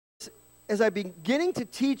as I've been beginning to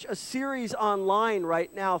teach a series online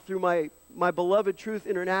right now through my Beloved Truth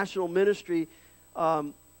International Ministry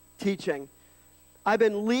teaching, I've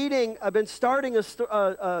been starting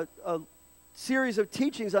a series of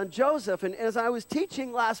teachings on Joseph. And as I was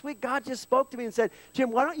teaching last week, God just spoke to me and said,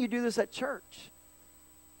 Jim, why don't you do this at church?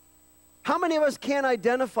 How many of us can't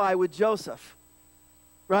identify with Joseph,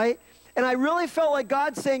 right? And I really felt like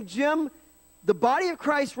God saying, Jim, the body of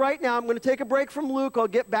Christ right now, I'm going to take a break from Luke. I'll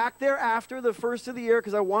get back there after the first of the year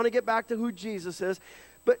because I want to get back to who Jesus is.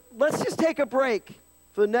 But let's just take a break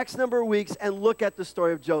for the next number of weeks and look at the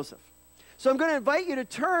story of Joseph. So I'm going to invite you to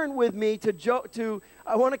turn with me to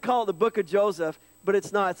I want to call it the book of Joseph, but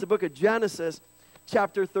it's not. It's the book of Genesis,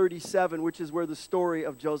 chapter 37, which is where the story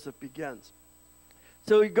of Joseph begins.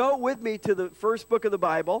 So you go with me to the first book of the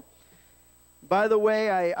Bible. By the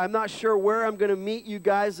way, I'm not sure where I'm going to meet you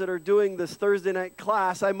guys that are doing this Thursday night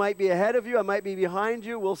class. I might be ahead of you. I might be behind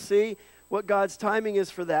you. We'll see what God's timing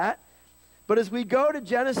is for that. But as we go to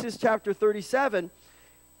Genesis chapter 37,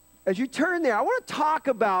 as you turn there, I want to talk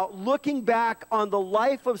about looking back on the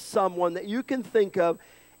life of someone that you can think of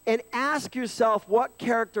and ask yourself what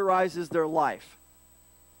characterizes their life.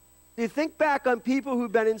 You think back on people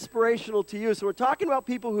who've been inspirational to you. So we're talking about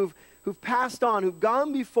people who've passed on, who've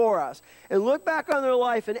gone before us, and look back on their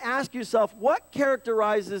life and ask yourself, what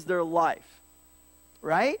characterizes their life,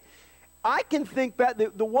 right? I can think back,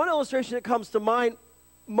 the one illustration that comes to mind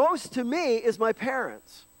most to me is my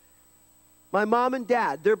parents. My mom and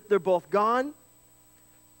dad, they're both gone.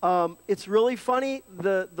 It's really funny,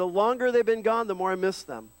 the longer they've been gone, the more I miss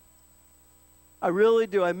them. I really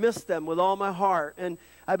do. I miss them with all my heart. And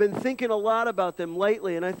I've been thinking a lot about them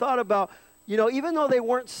lately, and I thought about, even though they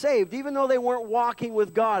weren't saved, even though they weren't walking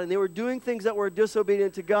with God, and they were doing things that were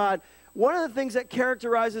disobedient to God, one of the things that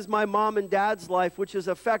characterizes my mom and dad's life, which has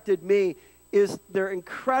affected me, is their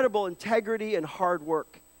incredible integrity and hard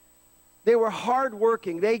work. They were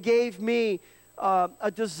hardworking. They gave me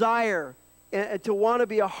a desire to want to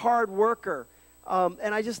be a hard worker.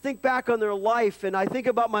 And I just think back on their life, and I think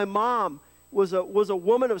about my mom was a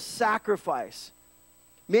woman of sacrifice.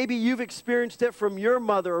 Maybe you've experienced it from your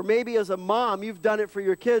mother, or maybe as a mom, you've done it for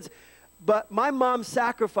your kids. But my mom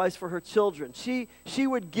sacrificed for her children. She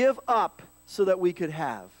would give up so that we could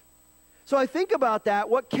have. So I think about that,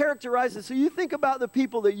 what characterizes. So you think about the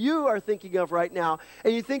people that you are thinking of right now,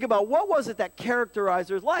 and you think about what was it that characterized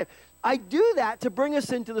their life. I do that to bring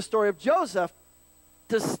us into the story of Joseph,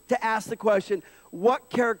 to ask the question, what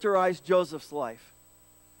characterized Joseph's life?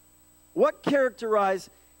 What characterized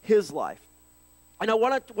his life? And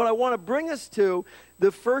what I want to bring us to,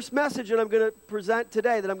 the first message that I'm going to present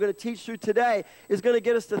today, that I'm going to teach through today, is going to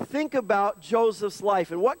get us to think about Joseph's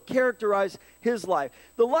life and what characterized his life.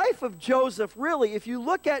 The life of Joseph, really, if you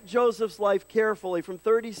look at Joseph's life carefully from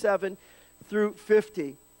 37 through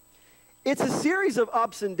 50, it's a series of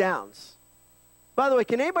ups and downs. By the way,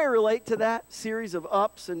 can anybody relate to that series of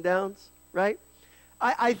ups and downs, right?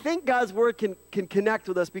 I think God's word can connect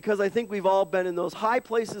with us because I think we've all been in those high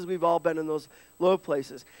places, we've all been in those low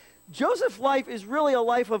places. Joseph's life is really a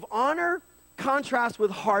life of honor, contrast with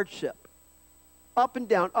hardship. Up and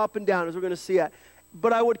down, as we're going to see it.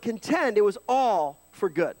 But I would contend it was all for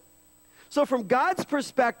good. So from God's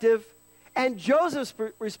perspective and Joseph's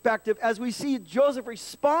perspective, as we see Joseph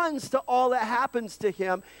responds to all that happens to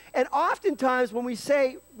him, and oftentimes when we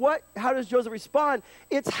say, how does Joseph respond?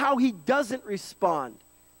 It's how he doesn't respond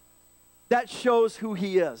that shows who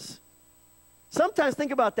he is. Sometimes,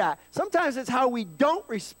 think about that. Sometimes it's how we don't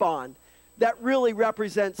respond that really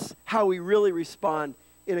represents how we really respond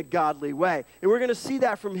in a godly way. And we're going to see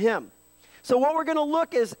that from him. So what we're going to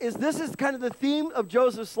look is this is kind of the theme of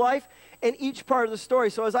Joseph's life in each part of the story.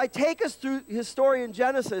 So as I take us through his story in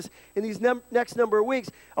Genesis in these next number of weeks,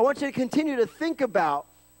 I want you to continue to think about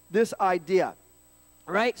this idea.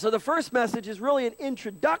 All right? So the first message is really an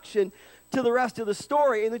introduction to the rest of the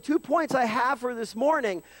story. And the 2 points I have for this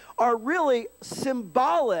morning are really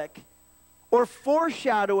symbolic or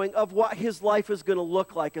foreshadowing of what his life is going to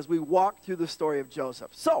look like as we walk through the story of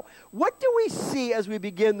Joseph. So, what do we see as we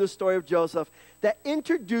begin the story of Joseph that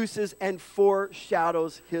introduces and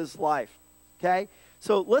foreshadows his life? Okay?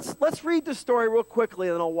 So, let's read the story real quickly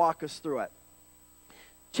and then I'll walk us through it.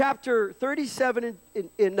 Chapter 37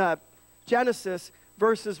 in Genesis,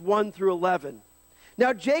 verses 1 through 11.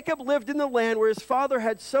 Now, Jacob lived in the land where his father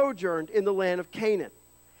had sojourned in the land of Canaan.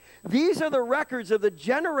 These are the records of the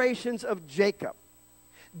generations of Jacob.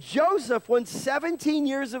 Joseph, when 17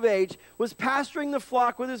 years of age, was pasturing the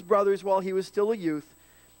flock with his brothers while he was still a youth,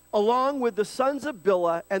 along with the sons of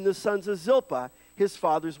Bilhah and the sons of Zilpah, his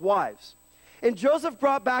father's wives. And Joseph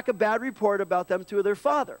brought back a bad report about them to their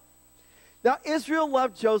father. Now, Israel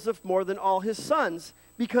loved Joseph more than all his sons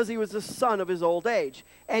because he was the son of his old age,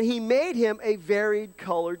 and he made him a varied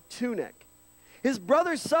colored tunic. His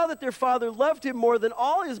brothers saw that their father loved him more than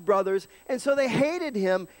all his brothers, and so they hated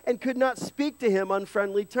him and could not speak to him on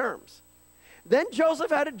friendly terms. Then Joseph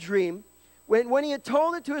had a dream. When he had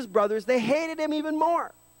told it to his brothers, they hated him even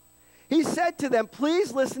more. He said to them,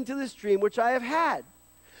 "Please listen to this dream which I have had.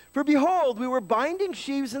 For behold, we were binding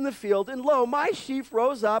sheaves in the field, and lo, my sheaf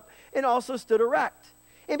rose up and also stood erect.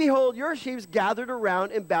 And behold, your sheaves gathered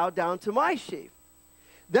around and bowed down to my sheaf."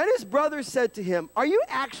 Then his brothers said to him, "Are you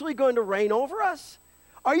actually going to reign over us?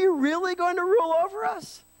 Are you really going to rule over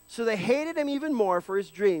us?" So they hated him even more for his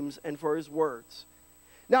dreams and for his words.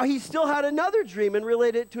 Now he still had another dream and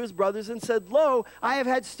related it to his brothers and said, "Lo, I have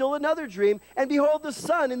had still another dream, and behold, the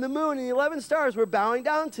sun and the moon and the 11 stars were bowing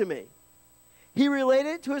down to me." He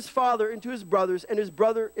related it to his father and to his brothers, and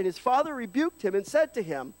his father rebuked him and said to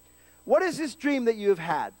him, "What is this dream that you have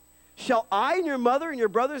had? Shall I and your mother and your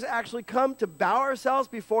brothers actually come to bow ourselves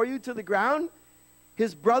before you to the ground?"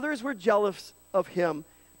 His brothers were jealous of him,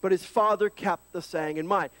 but his father kept the saying in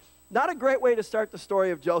mind. Not a great way to start the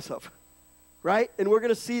story of Joseph, right? And we're going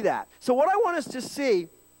to see that. So what I want us to see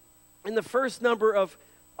in the first number of,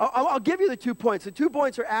 I'll give you the 2 points. The 2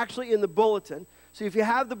 points are actually in the bulletin. So if you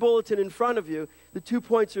have the bulletin in front of you, the 2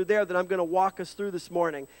 points are there that I'm going to walk us through this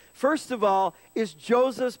morning. First of all is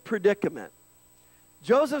Joseph's predicament.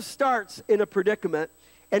 Joseph starts in a predicament,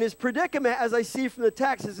 and his predicament, as I see from the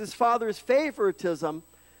text, is his father's favoritism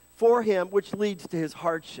for him, which leads to his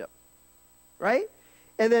hardship, right?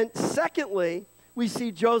 And then secondly, we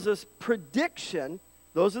see Joseph's prediction.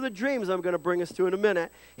 Those are the dreams I'm going to bring us to in a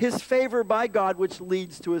minute. His favor by God, which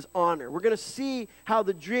leads to his honor. We're going to see how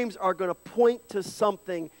the dreams are going to point to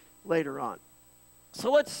something later on.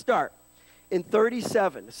 So let's start in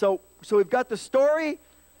 37. So we've got the story.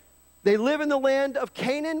 They live in the land of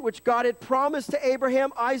Canaan, which God had promised to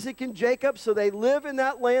Abraham, Isaac, and Jacob. So they live in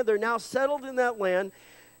that land. They're now settled in that land.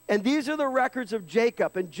 And these are the records of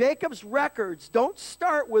Jacob. And Jacob's records don't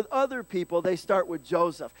start with other people. They start with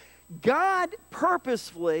Joseph. God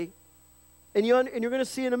purposefully, and you're going to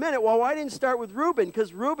see in a minute, well, why didn't start with Reuben?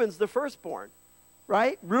 Because Reuben's the firstborn,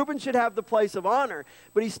 right? Reuben should have the place of honor.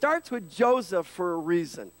 But he starts with Joseph for a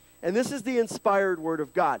reason. And this is the inspired word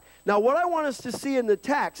of God. Now, what I want us to see in the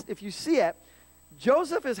text, if you see it,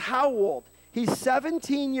 Joseph is how old? He's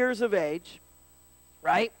 17 years of age,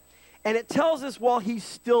 right? And it tells us while he's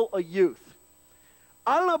still a youth.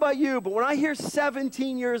 I don't know about you, but when I hear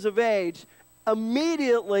 17 years of age,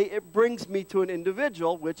 immediately it brings me to an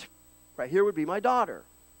individual, which right here would be my daughter.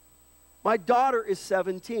 My daughter is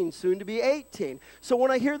 17, soon to be 18. So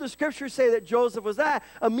when I hear the scriptures say that Joseph was that,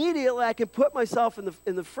 immediately I can put myself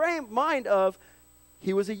in the mind of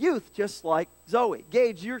he was a youth, just like Zoe.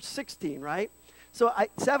 Gage, you're 16, right?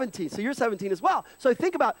 17. So you're 17 as well. So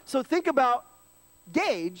think about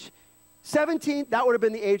Gage, 17. That would have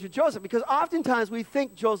been the age of Joseph, because oftentimes we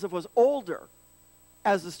think Joseph was older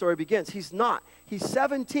as the story begins. He's not. He's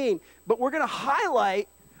 17. But I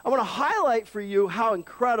want to highlight for you how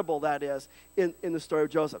incredible that is in the story of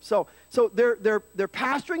Joseph. So they're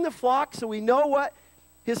pasturing the flock, so we know what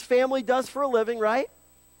his family does for a living, right?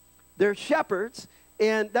 They're shepherds,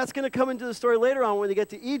 and that's going to come into the story later on when they get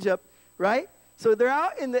to Egypt, right? So they're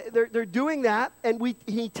out they're doing that, and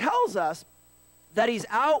he tells us that he's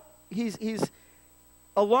out. He's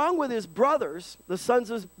along with his brothers, the sons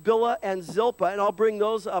of Bilhah and Zilpah, and I'll bring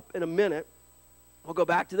those up in a minute. We'll go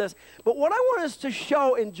back to this. But what I want us to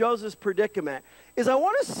show in Joseph's predicament is I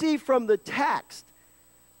want to see from the text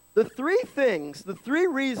the three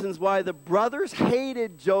reasons why the brothers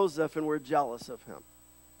hated Joseph and were jealous of him.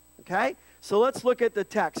 Okay? So let's look at the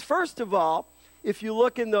text. First of all, if you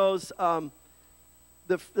look in those,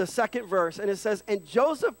 the second verse, and it says, "And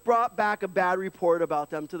Joseph brought back a bad report about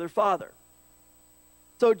them to their father."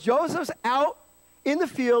 So Joseph's out in the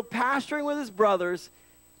field pasturing with his brothers,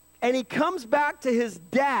 and he comes back to his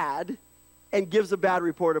dad and gives a bad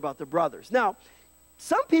report about the brothers. Now,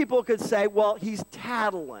 some people could say, well, he's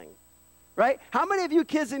tattling, right? How many of you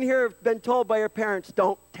kids in here have been told by your parents,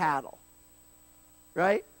 don't tattle,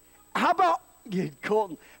 right? How about,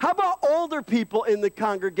 Colton, how about older people in the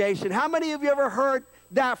congregation? How many of you ever heard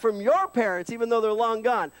that from your parents, even though they're long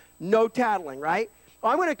gone? No tattling, right?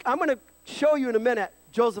 Well, I'm going to show you in a minute,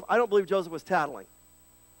 Joseph, I don't believe Joseph was tattling.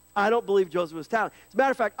 I don't believe Joseph was tattling. As a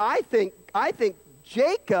matter of fact, I think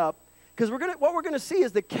Jacob, because what we're going to see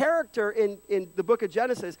is the character in the book of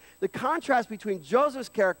Genesis, the contrast between Joseph's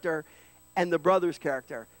character and the brother's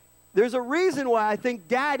character. There's a reason why I think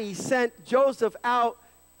Daddy sent Joseph out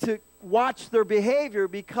to watch their behavior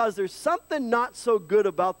because there's something not so good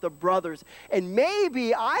about the brothers. And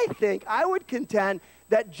maybe, I would contend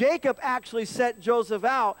that Jacob actually sent Joseph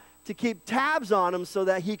out to keep tabs on him so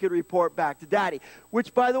that he could report back to daddy.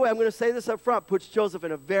 Which, by the way, I'm going to say this up front, puts Joseph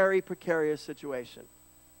in a very precarious situation.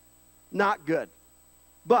 Not good.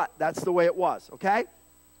 But that's the way it was, okay?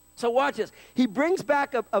 So watch this. He brings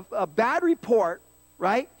back a bad report,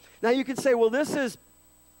 right? Now you could say, well, this is,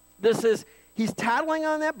 he's tattling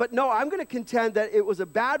on that, but no, I'm going to contend that it was a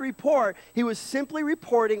bad report. He was simply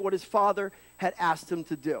reporting what his father had asked him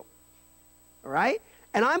to do, all right?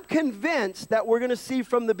 And I'm convinced that we're going to see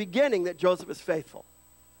from the beginning that Joseph is faithful.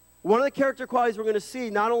 One of the character qualities we're going to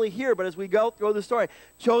see, not only here, but as we go through the story,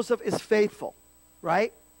 Joseph is faithful,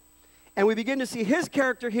 right? And we begin to see his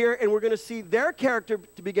character here, and we're going to see their character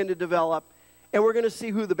to begin to develop, and we're going to see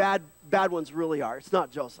who the bad ones really are. It's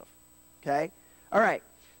not Joseph, okay? All right,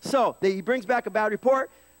 so he brings back a bad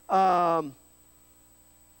report. But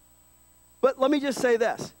let me just say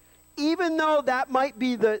this. Even though that might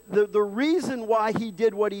be the reason why he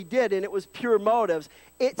did what he did, and it was pure motives,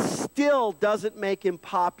 it still doesn't make him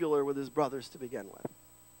popular with his brothers to begin with.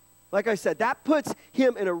 Like I said, that puts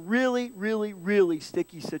him in a really, really, really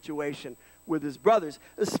sticky situation with his brothers,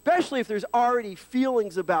 especially if there's already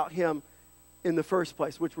feelings about him in the first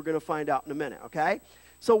place, which we're going to find out in a minute, okay?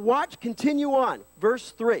 So continue on,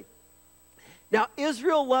 verse 3. Now,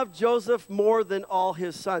 Israel loved Joseph more than all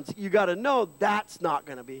his sons. You got to know that's not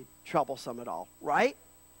going to be troublesome at all, right?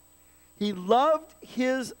 He loved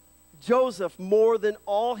Joseph more than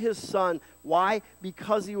all his son. Why?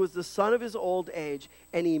 Because he was the son of his old age,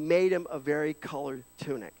 and he made him a very colored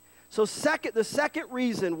tunic. So the second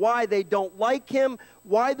reason why they don't like him,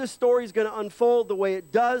 why the story is going to unfold the way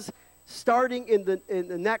it does, starting in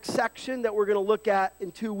the next section that we're going to look at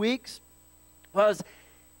in 2 weeks, was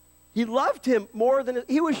he loved him more than,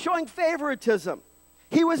 he was showing favoritism.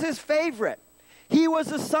 He was his favorite. He was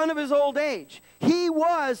the son of his old age. He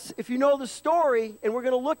was, if you know the story, and we're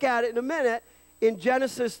going to look at it in a minute, in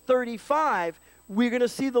Genesis 35, we're going to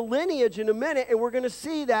see the lineage in a minute, and we're going to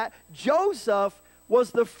see that Joseph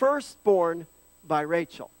was the firstborn by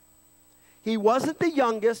Rachel. He wasn't the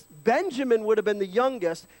youngest. Benjamin would have been the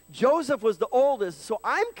youngest. Joseph was the oldest. So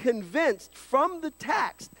I'm convinced from the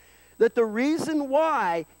text that the reason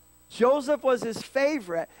why Joseph was his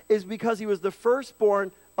favorite is because he was the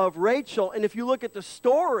firstborn of Rachel. And if you look at the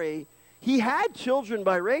story, he had children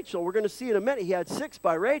by Rachel. We're going to see in a minute he had 6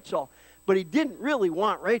 by Rachel. But he didn't really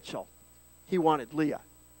want Rachel. He wanted Leah.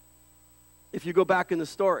 If you go back in the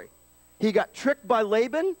story. He got tricked by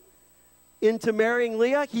Laban into marrying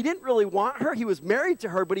Leah. He didn't really want her. He was married to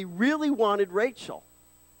her, but he really wanted Rachel.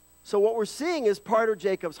 So what we're seeing is part of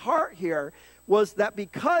Jacob's heart here was that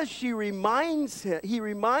because he reminds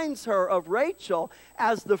her of Rachel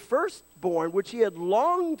as the firstborn, which he had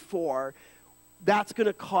longed for, that's going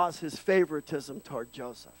to cause his favoritism toward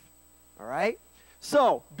Joseph. All right?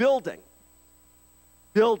 So, building.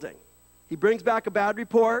 He brings back a bad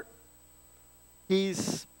report.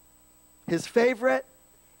 He's his favorite.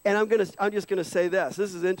 And I'm just going to say this.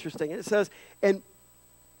 This is interesting. It says, and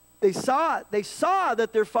they saw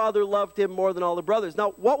that their father loved him more than all the brothers.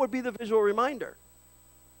 Now, what would be the visual reminder?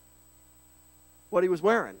 What he was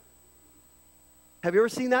wearing. Have you ever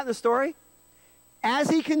seen that in the story? As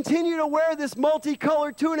he continued to wear this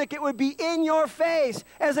multicolored tunic, it would be in your face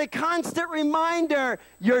as a constant reminder,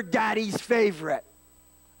 you're daddy's favorite.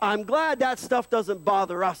 I'm glad that stuff doesn't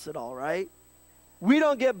bother us at all, right? We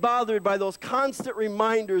don't get bothered by those constant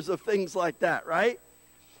reminders of things like that, right?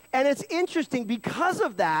 And it's interesting because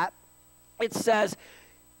of that, it says,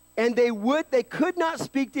 and they could not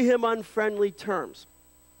speak to him on friendly terms.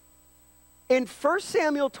 In 1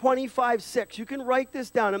 Samuel 25:6, you can write this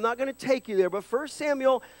down. I'm not going to take you there, but 1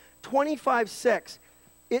 Samuel 25:6,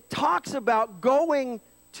 it talks about going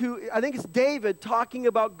to, I think it's David talking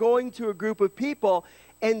about going to a group of people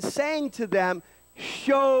and saying to them,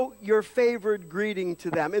 show your favored greeting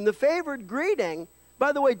to them. And the favored greeting,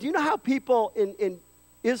 by the way, do you know how people in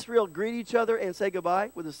Israel greet each other and say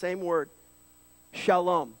goodbye with the same word?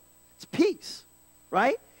 Shalom. It's peace,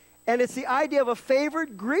 right? And it's the idea of a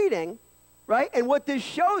favored greeting, right? And what this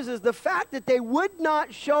shows is the fact that they would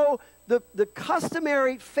not show the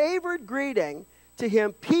customary favored greeting to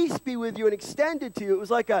him, peace be with you, and extend it to you. It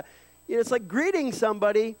was like it's like greeting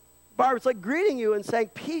somebody. Barbara, it's like greeting you and saying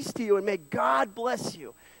peace to you and may God bless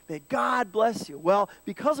you. May God bless you. Well,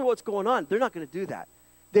 because of what's going on, they're not going to do that.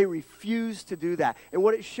 They refuse to do that. And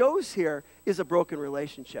what it shows here is a broken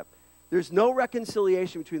relationship. There's no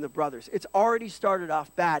reconciliation between the brothers. It's already started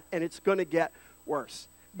off bad, and it's going to get worse.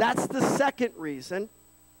 That's the second reason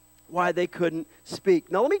why they couldn't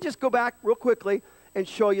speak. Now, let me just go back real quickly and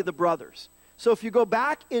show you the brothers. So if you go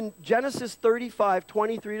back in Genesis 35,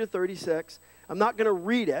 23 to 36, I'm not going to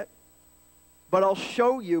read it, but I'll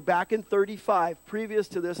show you back in 35, previous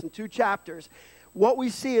to this in 2 chapters, what we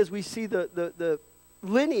see is we see the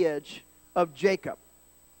lineage of Jacob,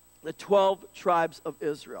 the 12 tribes of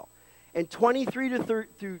Israel. And 23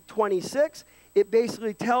 through 26, it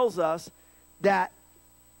basically tells us that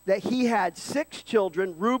he had 6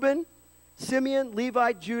 children, Reuben, Simeon,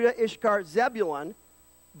 Levi, Judah, Issachar, Zebulun,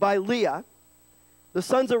 by Leah. The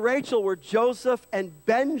sons of Rachel were Joseph and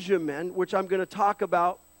Benjamin, which I'm going to talk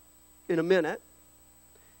about in a minute.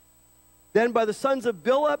 Then by the sons of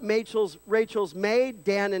Bilhah, Rachel's maid,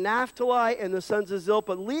 Dan and Naphtali, and the sons of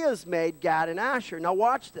Zilpah, Leah's maid, Gad and Asher. Now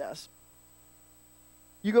watch this.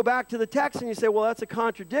 You go back to the text and you say, well, that's a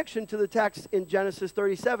contradiction to the text in Genesis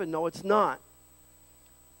 37. No, it's not.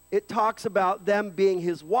 It talks about them being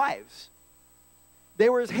his wives. They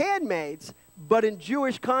were his handmaids, but in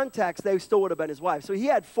Jewish context, they still would have been his wives. So he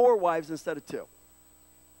had 4 wives instead of 2.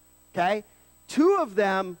 Okay? 2 of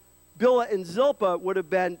them, Bilhah and Zilpah, would have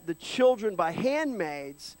been the children by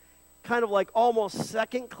handmaids, kind of like almost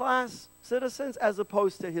second-class citizens, as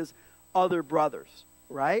opposed to his other brothers,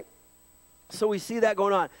 right? So we see that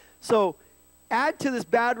going on. So add to this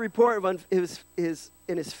bad report of his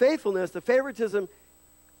faithfulness, the favoritism,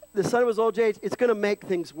 the son of his old age, it's going to make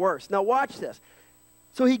things worse. Now watch this.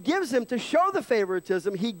 So he gives him, to show the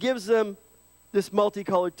favoritism, he gives him this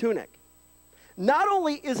multicolored tunic. Not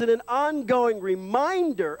only is it an ongoing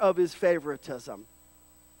reminder of his favoritism,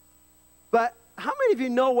 but how many of you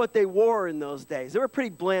know what they wore in those days? They were pretty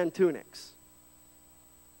bland tunics.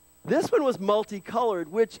 This one was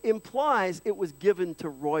multicolored, which implies it was given to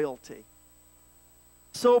royalty.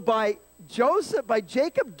 So by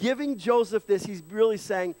Jacob giving Joseph this, he's really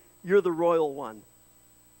saying, you're the royal one.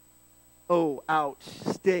 Oh, ouch,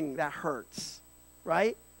 sting, that hurts,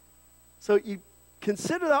 right? So you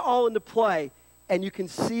consider that all into play, and you can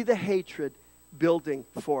see the hatred building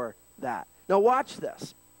for that. Now watch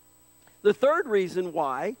this. The third reason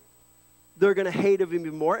why they're going to hate him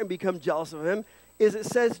even more and become jealous of him is it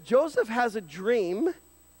says Joseph has a dream,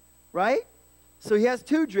 right? So he has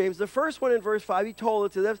 2 dreams. The first one in verse 5, he told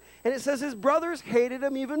it to them, and it says his brothers hated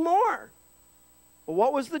him even more. Well,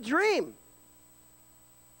 what was the dream?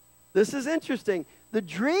 This is interesting. The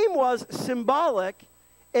dream was symbolic,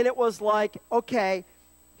 and it was like, okay,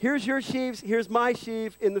 here's your sheaves, here's my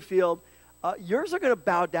sheaf in the field. Yours are going to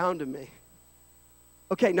bow down to me.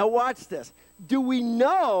 Okay, now watch this. Do we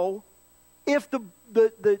know if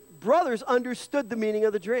the brothers understood the meaning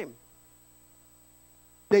of the dream?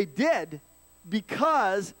 They did,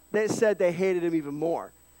 because they said they hated him even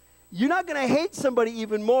more. You're not going to hate somebody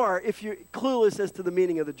even more if you're clueless as to the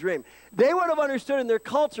meaning of the dream. They would have understood in their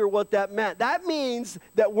culture what that meant. That means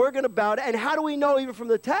that we're going to bow down. And how do we know even from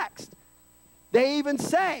the text? They even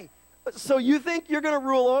say, so you think you're going to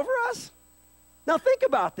rule over us? Now think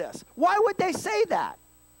about this. Why would they say that?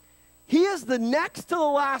 He is the next to the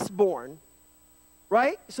last born,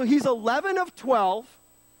 right? So he's 11 of 12.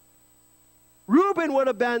 Reuben would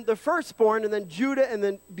have been the firstborn, and then Judah, and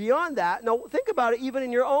then beyond that. Now, think about it even in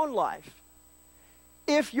your own life.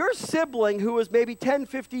 If your sibling, who was maybe 10,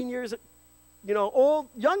 15 years, old,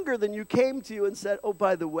 younger than you, came to you and said, oh,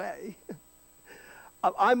 by the way,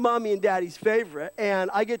 I'm mommy and daddy's favorite, and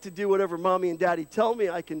I get to do whatever mommy and daddy tell me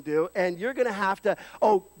I can do, and you're going to have to,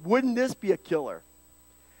 oh, wouldn't this be a killer?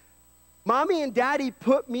 Mommy and daddy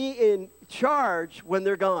put me in charge when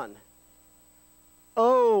they're gone.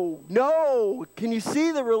 Oh, no. Can you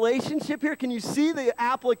see the relationship here? Can you see the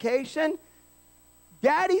application?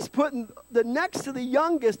 Daddy's putting the next to the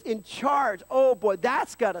youngest in charge. Oh, boy,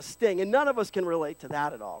 that's got to sting. And none of us can relate to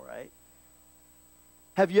that at all, right?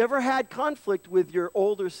 Have you ever had conflict with your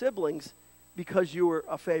older siblings because you were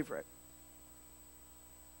a favorite?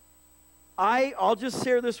 I'll just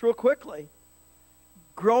share this real quickly.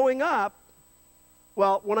 Growing up,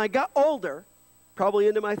 well, when I got older, probably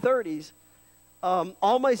into my 30s,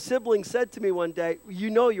 all my siblings said to me one day, you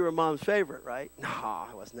know you were mom's favorite, right? No,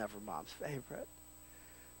 I was never mom's favorite.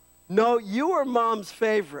 No, you were mom's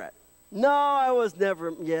favorite. No, I was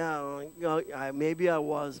never, maybe I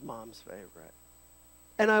was mom's favorite.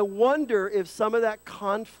 And I wonder if some of that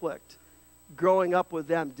conflict growing up with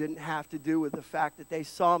them didn't have to do with the fact that they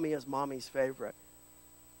saw me as mommy's favorite.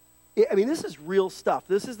 I mean, this is real stuff.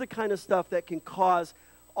 This is the kind of stuff that can cause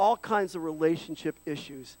all kinds of relationship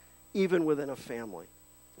issues, even within a family,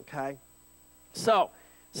 okay? So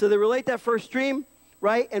they relate that first dream,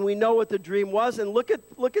 right? And we know what the dream was, and look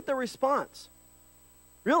at the response.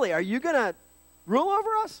 Really, are you going to Rule over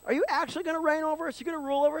us? Are you actually going to reign over us? You're going to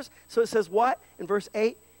rule over us? So it says what? In verse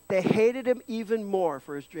 8, they hated him even more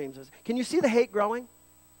for his dreams. Can you see the hate growing?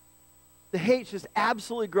 The hate's just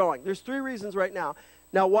absolutely growing. There's 3 reasons right now.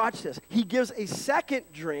 Now watch this. He gives a second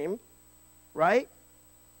dream, right?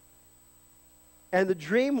 And the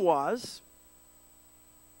dream was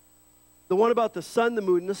the one about the sun, the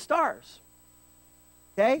moon, and the stars.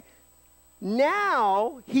 Okay?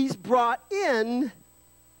 Now he's brought in,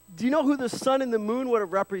 do you know who the sun and the moon would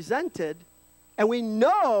have represented? And we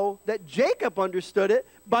know that Jacob understood it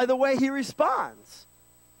by the way he responds.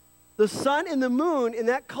 The sun and the moon in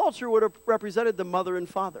that culture would have represented the mother and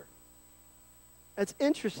father. That's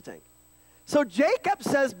interesting. So Jacob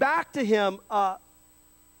says back to him,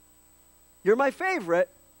 you're my favorite,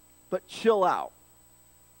 but chill out.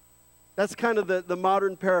 That's kind of the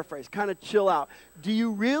modern paraphrase, kind of chill out. Do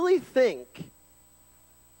you really think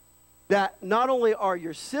that not only are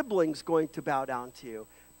your siblings going to bow down to you,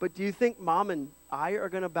 but do you think mom and I are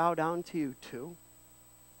going to bow down to you too?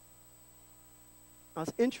 Now,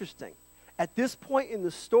 it's interesting. At this point in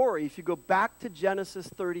the story, if you go back to Genesis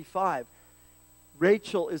 35,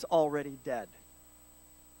 Rachel is already dead.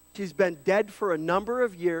 She's been dead for a number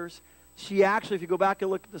of years. She actually, if you go back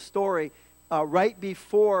and look at the story, right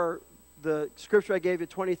before the scripture I gave you,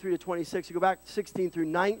 23 to 26, you go back to 16 through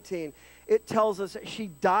 19, it tells us that she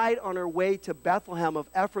died on her way to Bethlehem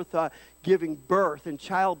of Ephrathah, giving birth and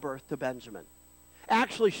childbirth to Benjamin.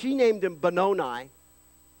 Actually, she named him Benoni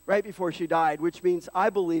right before she died, which means,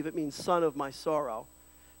 I believe it means son of my sorrow,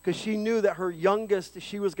 because she knew that her youngest,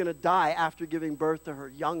 she was going to die after giving birth to her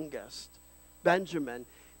youngest, Benjamin.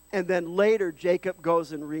 And then later, Jacob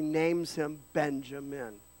goes and renames him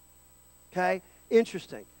Benjamin. Okay?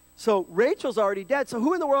 Interesting. So Rachel's already dead. So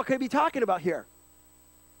who in the world could he be talking about here?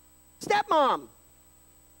 Stepmom.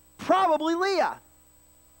 Probably Leah.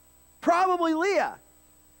 Probably Leah.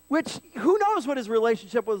 Which, who knows what his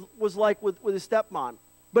relationship was like with his stepmom.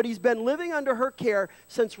 But he's been living under her care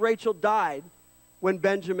since Rachel died when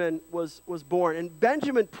Benjamin was born. And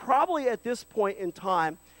Benjamin probably at this point in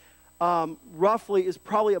time, roughly is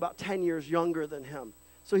probably about 10 years younger than him.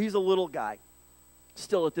 So he's a little guy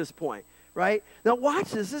still at this point, right? Now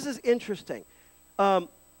watch this. This is interesting.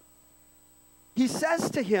 He says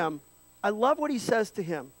to him, I love what he says to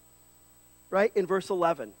him, right? In verse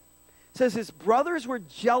 11. It says his brothers were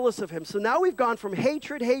jealous of him. So now we've gone from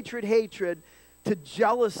hatred to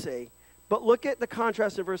jealousy. But look at the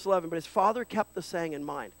contrast in verse 11. But his father kept the saying in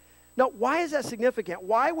mind. Now, why is that significant?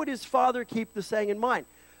 Why would his father keep the saying in mind?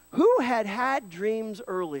 Who had had dreams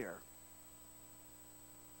earlier?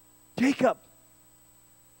 Jacob.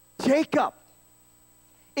 Jacob.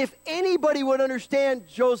 If anybody would understand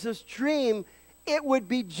Joseph's dream, it would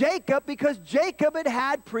be Jacob, because Jacob had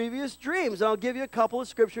had previous dreams. And I'll give you a couple of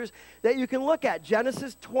scriptures that you can look at.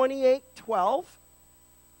 Genesis 28:12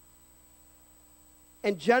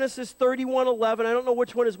 and Genesis 31:11. I don't know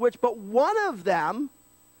which one is which, but one of them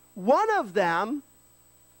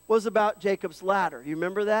was about Jacob's ladder. You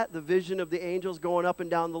remember that? The vision of the angels going up and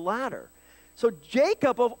down the ladder. So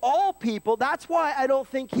Jacob, of all people, that's why I don't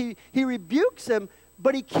think he rebukes him,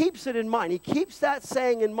 but he keeps it in mind. He keeps that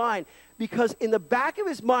saying in mind, because in the back of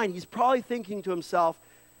his mind, he's probably thinking to himself,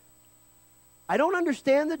 I don't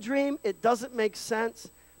understand the dream. It doesn't make sense.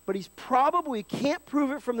 But he's probably, we can't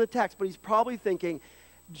prove it from the text, but he's probably thinking,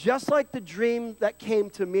 just like the dream that came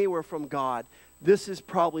to me were from God, this is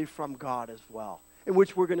probably from God as well. In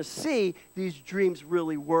which we're going to see these dreams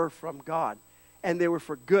really were from God. And they were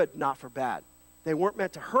for good, not for bad. They weren't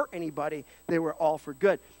meant to hurt anybody. They were all for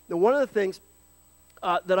good. Now, one of the things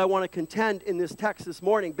that I want to contend in this text this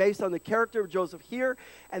morning, based on the character of Joseph here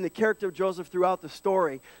and the character of Joseph throughout the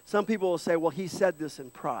story, some people will say, well, he said this in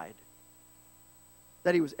pride,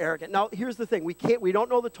 that he was arrogant. Now, here's the thing. We don't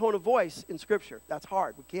know the tone of voice in Scripture. That's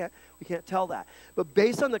hard. We can't tell that. But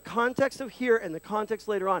based on the context of here and the context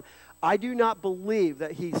later on, I do not believe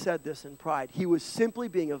that he said this in pride. He was simply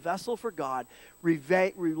being a vessel for God,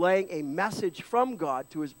 relaying a message from God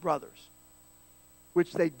to his brothers,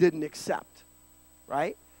 which they didn't accept,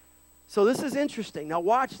 right? So this is interesting. Now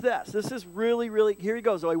watch this. This is really, really, here you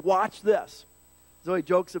go, Zoe, watch this. Zoe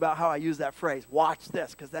jokes about how I use that phrase, watch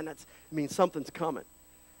this, because then it means something's coming,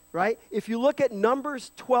 right? If you look at Numbers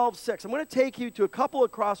 12:6, I'm going to take you to a couple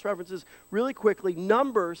of cross references really quickly.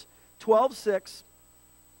 Numbers 12:6,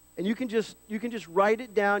 and you can just write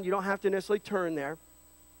it down. You don't have to necessarily turn there.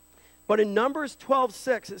 But in Numbers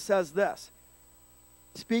 12:6, it says this,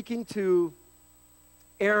 speaking to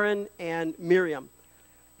Aaron and Miriam.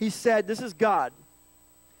 He said, this is God.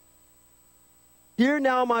 Hear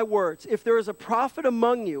now my words. If there is a prophet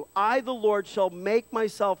among you, I, the Lord, shall make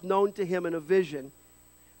myself known to him in a vision.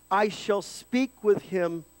 I shall speak with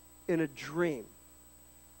him in a dream.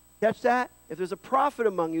 Catch that? If there's a prophet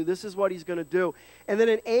among you, this is what he's going to do. And then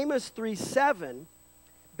in Amos 3:7,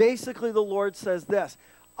 basically the Lord says this: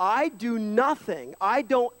 I do nothing, I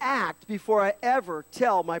don't act before I ever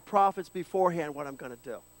tell my prophets beforehand what I'm going to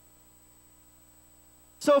do.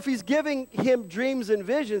 So if he's giving him dreams and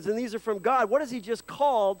visions, and these are from God, what has he just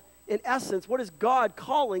called, in essence, what is God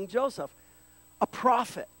calling Joseph? A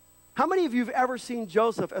prophet. How many of you have ever seen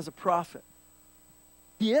Joseph as a prophet?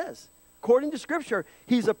 He is. According to Scripture,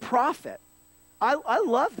 he's a prophet. I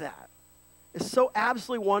love that. It's so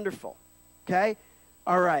absolutely wonderful. Okay?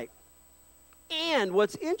 All right. And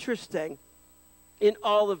what's interesting in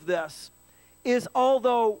all of this is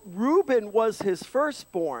although Reuben was his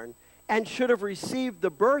firstborn and should have received the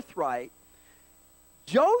birthright,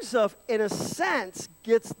 Joseph, in a sense,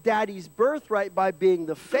 gets daddy's birthright by being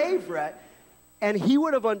the favorite, and he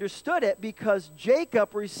would have understood it because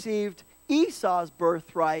Jacob received Esau's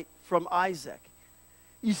birthright from Isaac.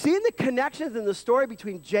 You see the connections in the story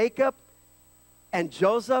between Jacob and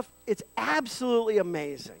Joseph? It's absolutely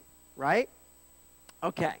amazing, right?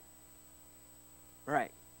 Okay. All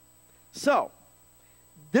right. So,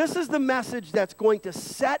 this is the message that's going to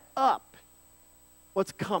set up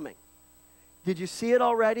what's coming. Did you see it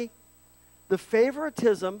already? The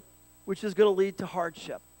favoritism, which is going to lead to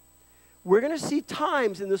hardship. We're going to see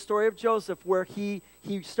times in the story of Joseph where he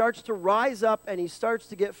starts to rise up and he starts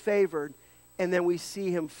to get favored, and then we see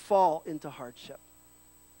him fall into hardship.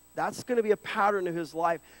 That's going to be a pattern of his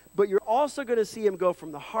life. But you're also going to see him go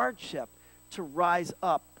from the hardship to rise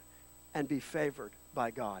up and be favored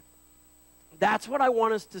by God. That's what I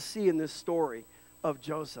want us to see in this story of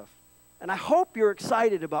Joseph. And I hope you're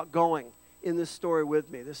excited about going in this story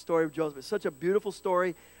with me, this story of Joseph. It's such a beautiful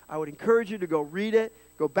story. I would encourage you to go read it,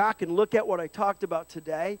 go back and look at what I talked about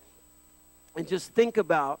today, and just think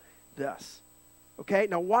about this. Okay,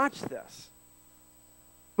 now watch this.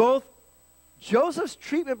 Both Joseph's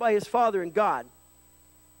treatment by his father and God,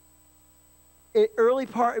 in early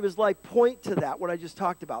part of his life, point to that, what I just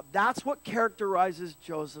talked about. That's what characterizes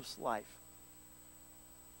Joseph's life.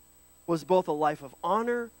 Was both a life of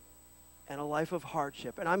honor and a life of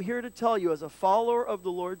hardship. And I'm here to tell you, as a follower of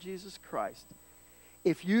the Lord Jesus Christ,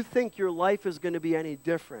 if you think your life is going to be any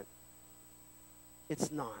different,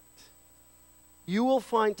 it's not. You will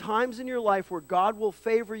find times in your life where God will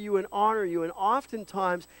favor you and honor you, and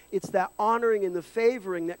oftentimes it's that honoring and the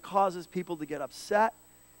favoring that causes people to get upset,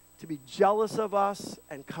 to be jealous of us,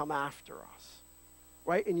 and come after us.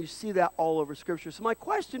 Right? And you see that all over Scripture. So my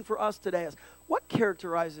question for us today is, what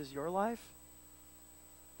characterizes your life?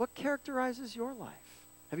 What characterizes your life?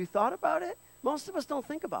 Have you thought about it? Most of us don't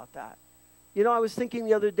think about that. You know, I was thinking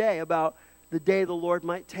the other day about the day the Lord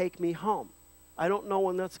might take me home. I don't know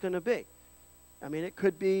when that's going to be. I mean, it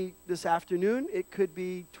could be this afternoon. It could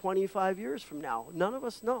be 25 years from now. None of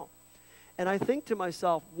us know. And I think to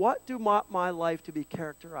myself, what do my life to be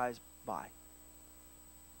characterized by?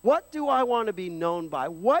 What do I want to be known by?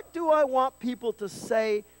 What do I want people to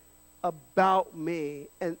say about me?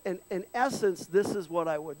 And in essence, this is what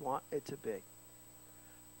I would want it to be.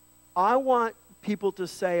 I want people to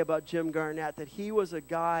say about Jim Garnett that he was a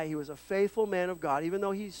guy, he was a faithful man of God, even though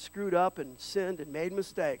he screwed up and sinned and made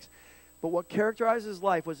mistakes. But what characterized his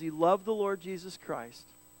life was he loved the Lord Jesus Christ,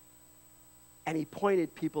 and he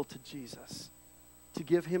pointed people to Jesus to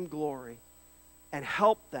give him glory and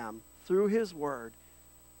help them through his word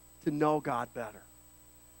to know God better.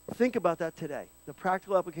 Think about that today, the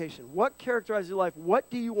practical application. What characterizes your life? What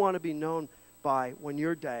do you want to be known by when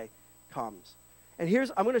your day comes? And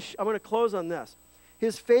here's, I'm going to close on this.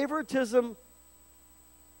 Has favoritism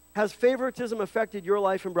affected your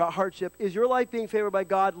life and brought hardship? Is your life being favored by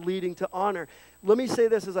God leading to honor? Let me say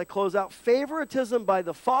this as I close out. Favoritism by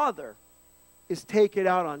the father is taken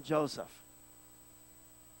out on Joseph.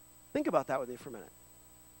 Think about that with me for a minute.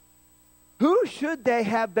 Who should they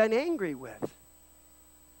have been angry with?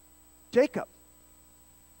 Jacob.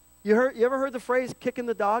 You ever heard the phrase kicking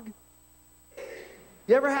the dog?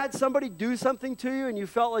 You ever had somebody do something to you and you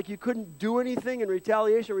felt like you couldn't do anything in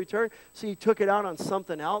retaliation or return, so you took it out on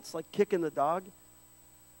something else, like kicking the dog?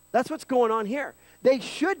 That's what's going on here. They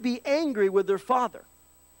should be angry with their father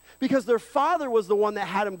because their father was the one that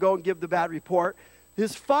had him go and give the bad report.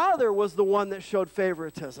 His father was the one that showed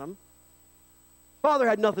favoritism. Father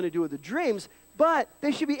had nothing to do with the dreams, but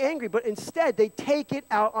they should be angry. But instead, they take it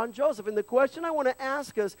out on Joseph. And the question I want to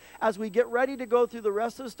ask us as we get ready to go through the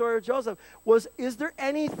rest of the story of Joseph was, is there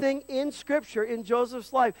anything in Scripture, in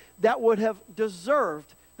Joseph's life, that would have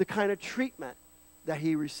deserved the kind of treatment that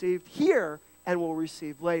he received here and will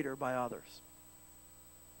receive later by others.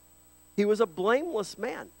 He was a blameless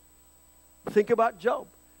man. Think about Job.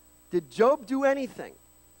 Did Job do anything?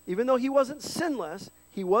 Even though he wasn't sinless,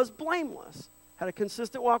 he was blameless, had a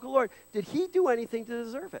consistent walk with the Lord. Did he do anything to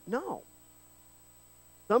deserve it? No.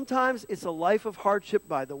 Sometimes it's a life of hardship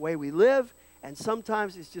by the way we live, and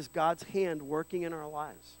sometimes it's just God's hand working in our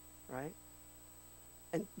lives, right?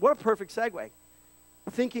 And what a perfect segue.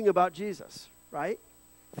 Thinking about Jesus, right?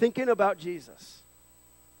 Thinking about Jesus.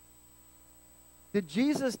 Did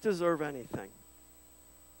Jesus deserve anything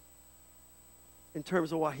in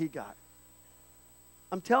terms of what he got?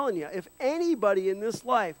 I'm telling you, if anybody in this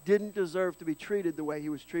life didn't deserve to be treated the way he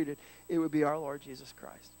was treated, it would be our Lord Jesus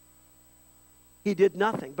Christ. He did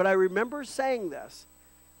nothing. But I remember saying this.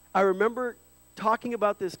 I remember talking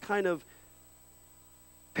about this kind of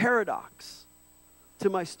paradox to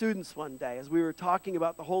my students one day as we were talking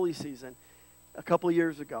about the holy season a couple of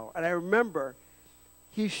years ago. And I remember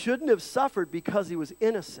he shouldn't have suffered because he was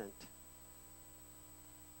innocent.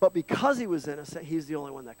 But because he was innocent, he's the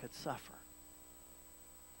only one that could suffer.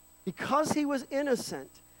 Because he was innocent,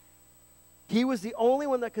 he was the only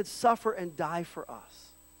one that could suffer and die for us.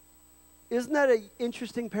 Isn't that an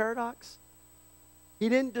interesting paradox? He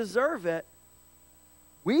didn't deserve it.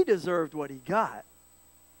 We deserved what he got.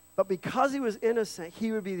 But because he was innocent,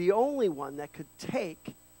 he would be the only one that could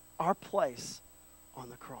take our place on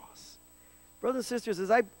the cross. Brothers and sisters,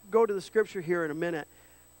 as I go to the scripture here in a minute,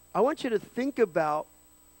 I want you to think about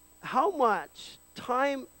how much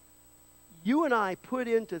time you and I put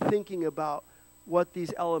into thinking about what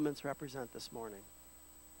these elements represent this morning.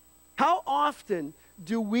 How often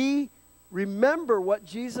do we remember what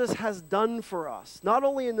Jesus has done for us, not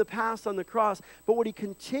only in the past on the cross, but what he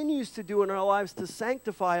continues to do in our lives to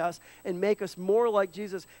sanctify us and make us more like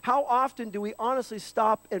Jesus? How often do we honestly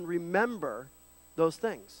stop and remember those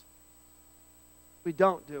things? We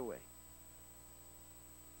don't, do we?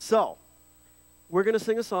 So, we're going to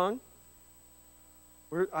sing a song.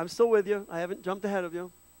 I'm still with you. I haven't jumped ahead of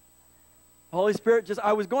you. The Holy Spirit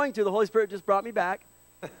the Holy Spirit just brought me back.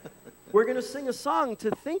 We're going to sing a song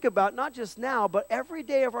to think about, not just now, but every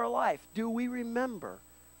day of our life. Do we remember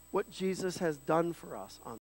what Jesus has done for us on